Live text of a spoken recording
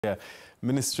Yeah,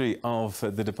 Ministry of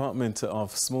the Department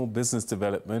of Small Business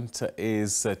Development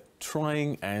is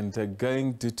trying and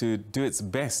going to do its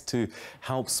best to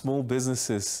help small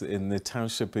businesses in the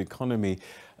township economy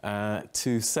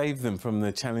to save them from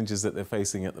the challenges that they're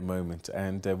facing at the moment.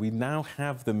 And we now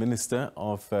have the Minister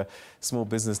of Small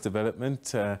Business Development,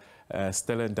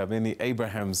 Stella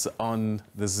Ndabeni-Abrahams, on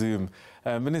the Zoom.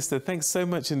 Minister, thanks so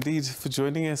much indeed for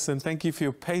joining us, and thank you for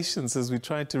your patience as we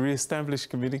tried to re-establish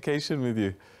communication with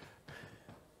you.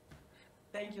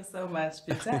 Thank you so much,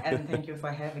 Peter, and thank you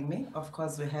for having me. Of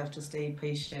course, we have to stay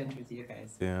patient with you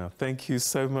guys. Yeah, thank you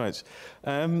so much.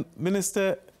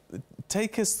 Minister,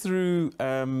 take us through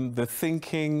the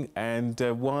thinking and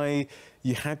why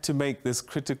you had to make this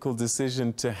critical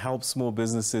decision to help small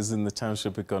businesses in the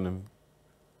township economy.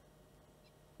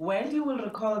 Well, you will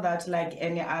recall that like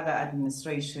any other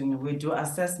administration, we do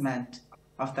assessment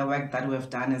of the work that we've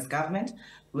done as government.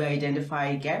 We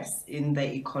identify gaps in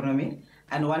the economy.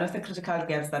 And one of the critical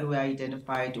gaps that we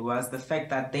identified was the fact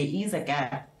that there is a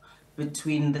gap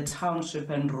between the township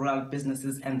and rural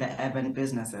businesses and the urban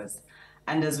businesses.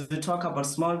 And as we talk about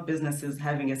small businesses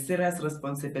having a serious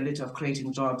responsibility of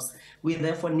creating jobs, we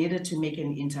therefore needed to make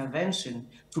an intervention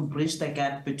to bridge the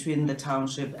gap between the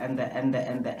township and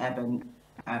the urban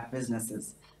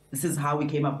businesses. This is how we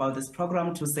came about this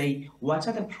program, to say, what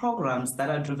are the programs that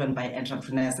are driven by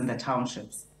entrepreneurs in the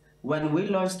townships? When we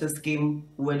launched the scheme,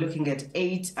 we were looking at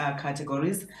 8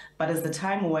 categories, but as the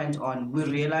time went on, we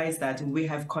realized that we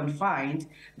have confined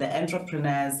the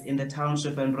entrepreneurs in the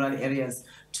township and rural areas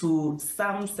to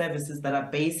some services that are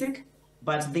basic,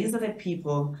 but these are the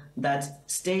people that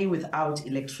stay without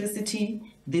electricity.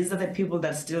 These are the people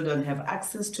that still don't have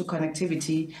access to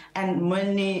connectivity, and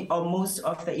many or most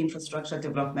of the infrastructure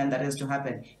development that has to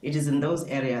happen, it is in those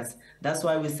areas. That's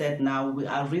why we said now we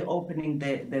are reopening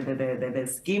the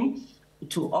scheme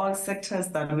to all sectors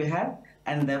that we have,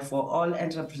 and therefore all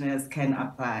entrepreneurs can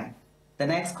apply. The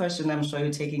next question I'm sure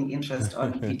you're taking interest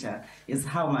on, Peter, is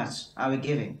how much are we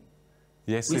giving?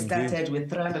 Yes, we indeed. started with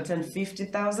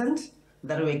 350,000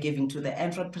 that we're giving to the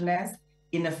entrepreneurs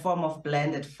in a form of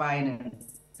blended financing,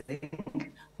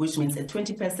 which means a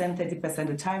 20%, 30%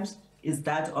 of times is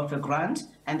that of a grant,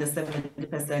 and the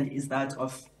 70% is that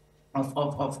of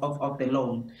the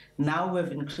loan. Now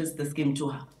we've increased the scheme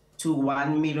to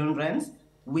 1 million rands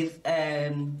with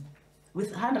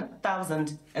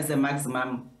 100,000 as a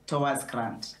maximum towards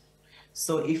grant.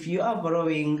 So if you are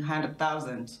borrowing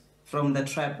 100,000 from the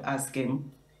TRAP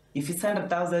scheme, if it's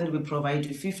 100,000, we provide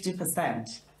you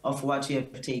 50% of what you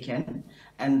have taken.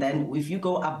 And then if you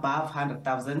go above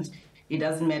 100,000, it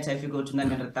doesn't matter if you go to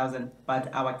 900,000,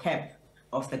 but our cap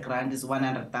of the grant is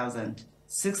 100,000.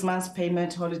 6 months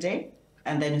payment holiday,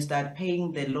 and then you start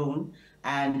paying the loan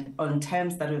and on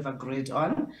terms that we've agreed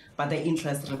on, but the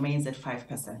interest remains at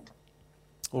 5%.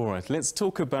 All right, let's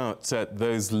talk about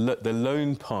the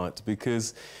loan part,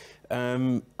 because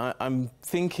I'm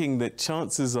thinking that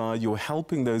chances are you're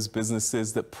helping those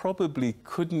businesses that probably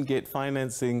couldn't get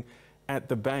financing at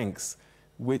the banks,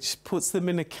 which puts them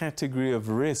in a category of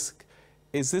risk.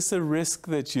 Is this a risk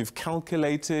that you've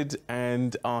calculated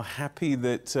and are happy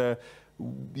that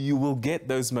you will get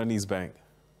those monies back?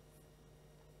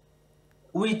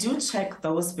 We do check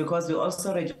those because we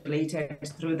also regulated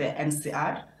through the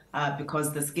NCR.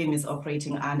 Because the scheme is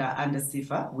operating under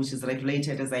CIFA, which is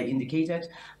regulated, as I indicated.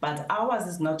 But ours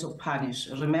is not to punish.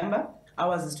 Remember,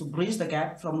 ours is to bridge the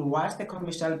gap from what the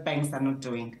commercial banks are not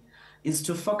doing. Is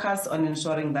to focus on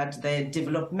ensuring that the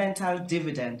developmental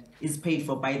dividend is paid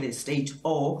for by the state,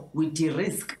 or we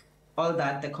de-risk all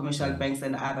that the commercial banks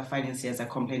and other financiers are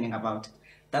complaining about.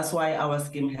 That's why our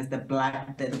scheme has the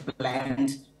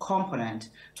blend component,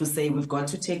 to say we've got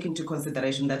to take into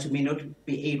consideration that you may not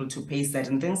be able to pay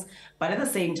certain things, but at the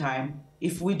same time,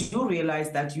 if we do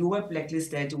realize that you were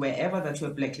blacklisted wherever that you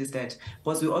were blacklisted,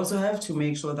 because we also have to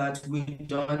make sure that we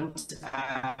don't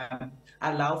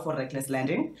allow for reckless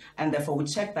lending, and therefore we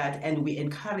check that and we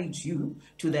encourage you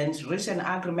to then reach an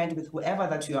agreement with whoever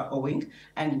that you are owing,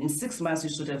 and in 6 months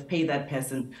you should have paid that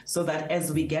person, so that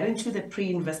as we get into the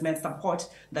pre-investment support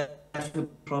that we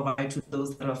provide to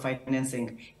those that are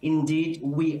financing, indeed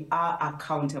we are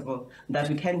accountable, that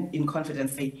we can in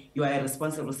confidence say you are a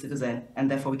responsible citizen,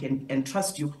 and therefore we can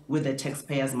entrust you with the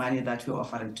taxpayers' money that you're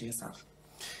offering to yourself.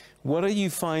 What are you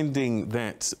finding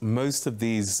that most of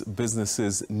these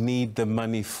businesses need the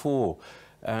money for?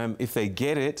 If they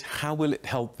get it, how will it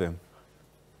help them?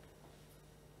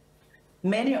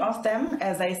 Many of them,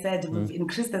 as I said, we've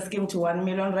increased the scheme to 1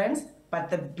 million rands, but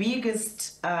the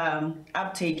biggest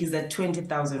uptake is at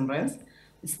 20,000 rands.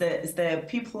 It's the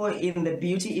people in the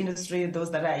beauty industry,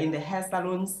 those that are in the hair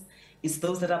salons, it's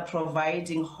those that are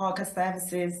providing hawker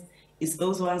services, it's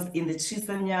those ones in the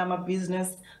Chisanyama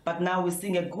business, but now we're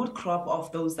seeing a good crop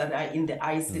of those that are in the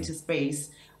ICT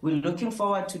space. We're looking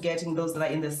forward to getting those that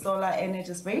are in the solar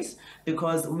energy space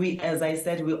because we, as I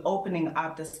said, we're opening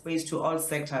up the space to all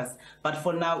sectors. But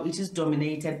for now, it is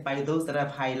dominated by those that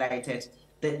I've highlighted.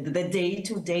 The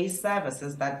day-to-day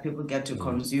services that people get to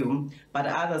consume. But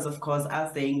others, of course,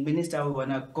 are saying, Minister, we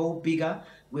want to go bigger.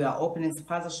 We are opening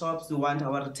spaza shops. We want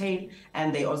our retail.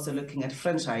 And they're also looking at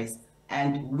franchise.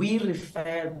 And we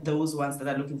refer those ones that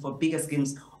are looking for bigger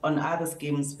schemes on other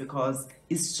schemes because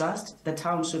it's just the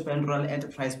Township and Rural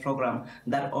Enterprise Program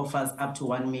that offers up to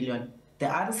 1 million. The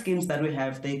other schemes that we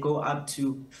have, they go up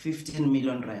to 15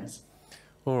 million rands.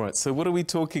 All right, so what are we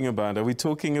talking about? Are we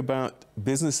talking about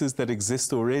businesses that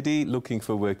exist already, looking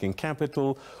for working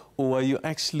capital, or are you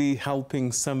actually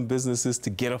helping some businesses to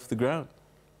get off the ground?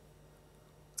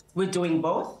 We're doing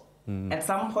both. At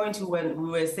some point, when we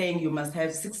were saying you must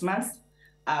have 6 months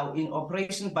in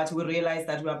operation, but we realized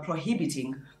that we are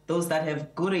prohibiting those that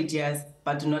have good ideas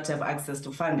but do not have access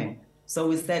to funding. So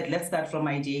we said, let's start from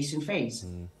ideation phase.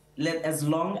 As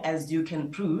long as you can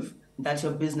prove that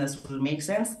your business will make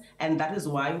sense. And that is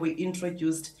why we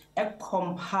introduced a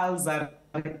compulsory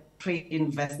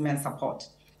pre-investment support,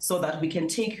 so that we can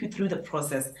take you through the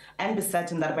process and be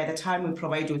certain that by the time we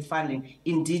provide you with funding,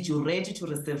 indeed you're ready to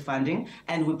receive funding,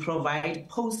 and we provide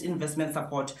post-investment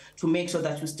support to make sure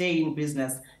that you stay in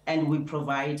business, and we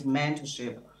provide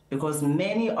mentorship, because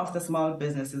many of the small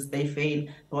businesses, they fail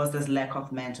because there's lack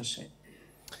of mentorship.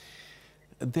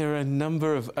 There are a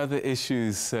number of other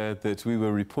issues that we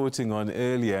were reporting on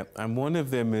earlier, and one of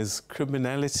them is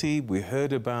criminality. We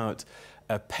heard about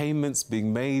payments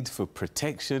being made for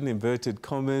protection, inverted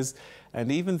commas,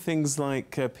 and even things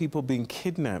like people being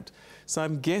kidnapped. So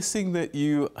I'm guessing that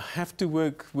you have to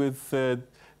work with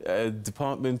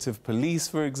Department of Police,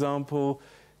 for example,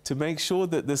 to make sure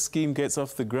that the scheme gets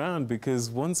off the ground,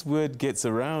 because once word gets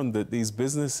around that these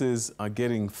businesses are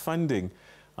getting funding,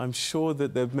 I'm sure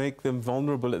that they'll make them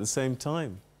vulnerable at the same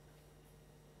time.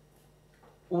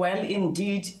 Well,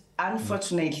 indeed,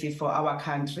 unfortunately for our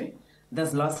country,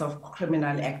 there's lots of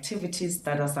criminal activities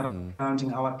that are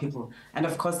surrounding our people. And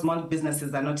of course, small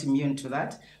businesses are not immune to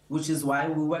that, which is why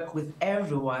we work with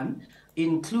everyone,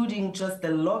 including just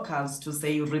the locals, to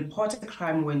say, report a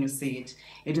crime when you see it.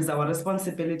 It is our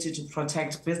responsibility to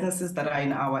protect businesses that are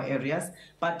in our areas.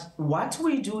 But what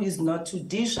we do is not to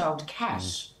dish out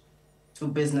cash to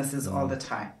businesses all the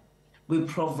time. We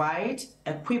provide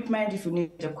equipment if you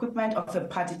need equipment of a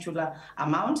particular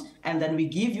amount, and then we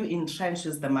give you in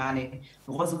trenches the money.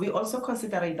 Because we also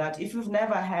consider that if you've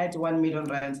never had 1 million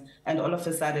rands and all of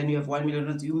a sudden you have 1 million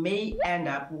rands, you may end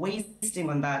up wasting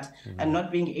on that and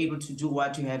not being able to do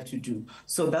what you have to do.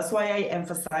 So that's why I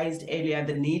emphasized earlier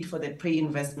the need for the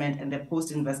pre-investment and the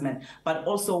post-investment, but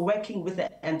also working with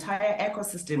the entire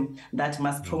ecosystem that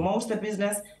must promote the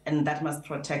business and that must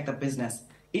protect the business.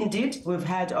 Indeed, we've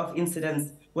heard of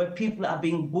incidents where people are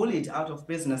being bullied out of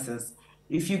businesses.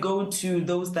 If you go to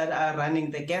those that are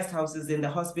running the guest houses in the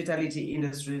hospitality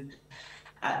industry,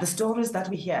 the stories that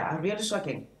we hear are really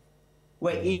shocking.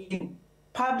 Where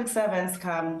public servants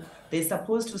come, they're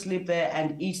supposed to sleep there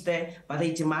and eat there, but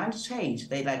they demand change.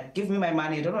 They like, give me my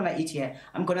money, I don't want to eat here,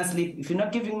 I'm going to sleep. If you're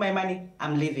not giving my money,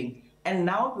 I'm leaving. And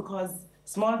now, because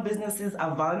small businesses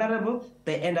are vulnerable,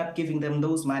 they end up giving them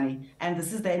those money. And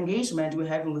this is the engagement we're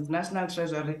having with National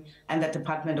Treasury and the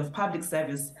Department of Public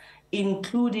Service,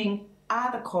 including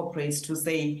other corporates, to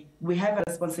say we have a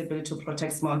responsibility to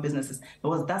protect small businesses,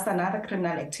 because that's another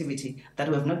criminal activity that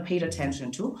we have not paid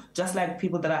attention to, just like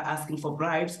people that are asking for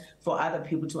bribes for other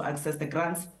people to access the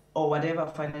grants or whatever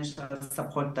financial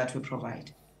support that we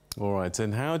provide. All right,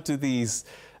 and how do these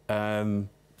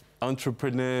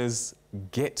entrepreneurs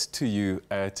get to you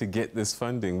to get this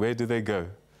funding? Where do they go?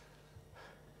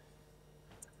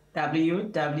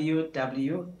 www.sefa,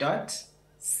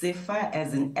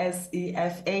 as in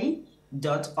sefa.org.za.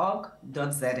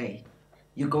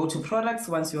 You go to products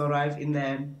once you arrive in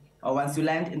the, or once you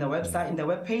land in the website, in the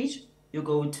web page, you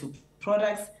go to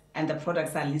products, and the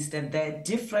products are listed there,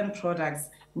 different products.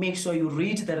 Make sure you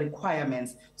read the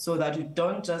requirements so that you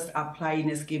don't just apply in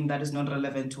a scheme that is not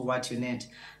relevant to what you need.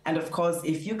 And of course,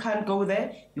 if you can't go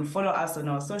there, you follow us on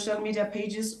our social media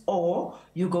pages, or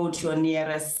you go to your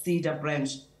nearest CEDA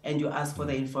branch and you ask for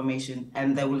the information,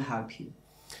 and they will help you.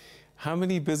 How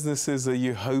many businesses are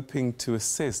you hoping to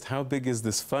assist? How big is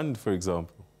this fund, for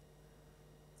example?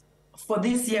 For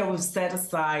this year, we've set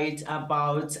aside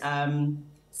about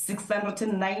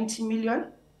 690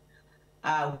 million.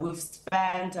 We've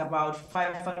spent about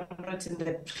 500 in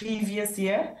the previous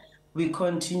year. We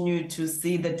continue to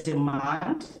see the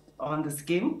demand on the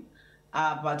scheme.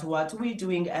 But what we're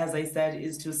doing, as I said,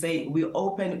 is to say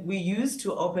we used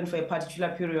to open for a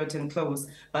particular period and close,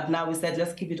 but now we said,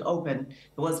 let's keep it open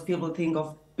because people think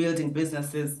of building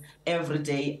businesses every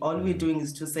day. All we're doing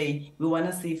is to say, we want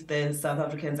to see if the South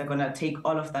Africans are going to take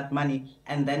all of that money,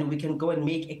 and then we can go and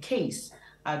make a case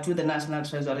to the National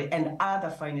Treasury and other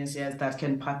financiers that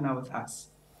can partner with us.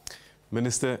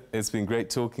 Minister, it's been great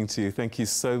talking to you. Thank you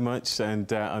so much,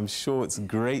 and I'm sure it's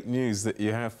great news that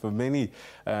you have for many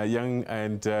young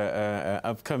and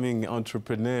upcoming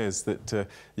entrepreneurs that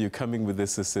you're coming with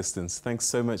this assistance. Thanks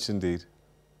so much indeed.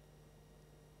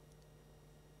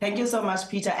 Thank you so much,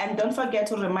 Peter. And don't forget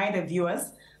to remind the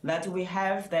viewers that we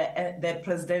have the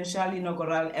Presidential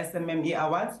Inaugural SMME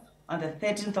Awards on the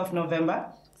 13th of November,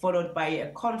 followed by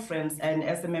a conference, an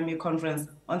SMME conference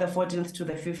on the 14th to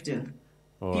the 15th.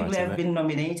 People have been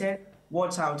nominated.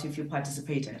 Watch out if you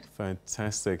participated.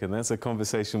 Fantastic. And that's a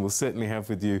conversation we'll certainly have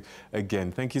with you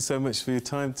again. Thank you so much for your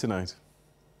time tonight.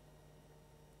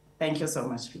 Thank you so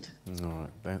much, Peter. All right.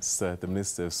 That's the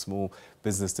Minister of Small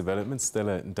Business Development,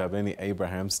 Stella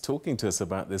Ndabeni-Abrahams, talking to us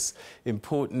about this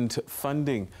important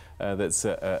funding that's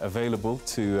available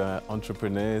to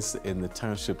entrepreneurs in the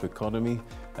township economy,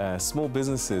 small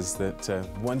businesses that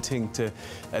wanting to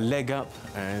leg up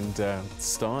and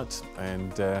start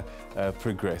and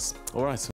progress. All right.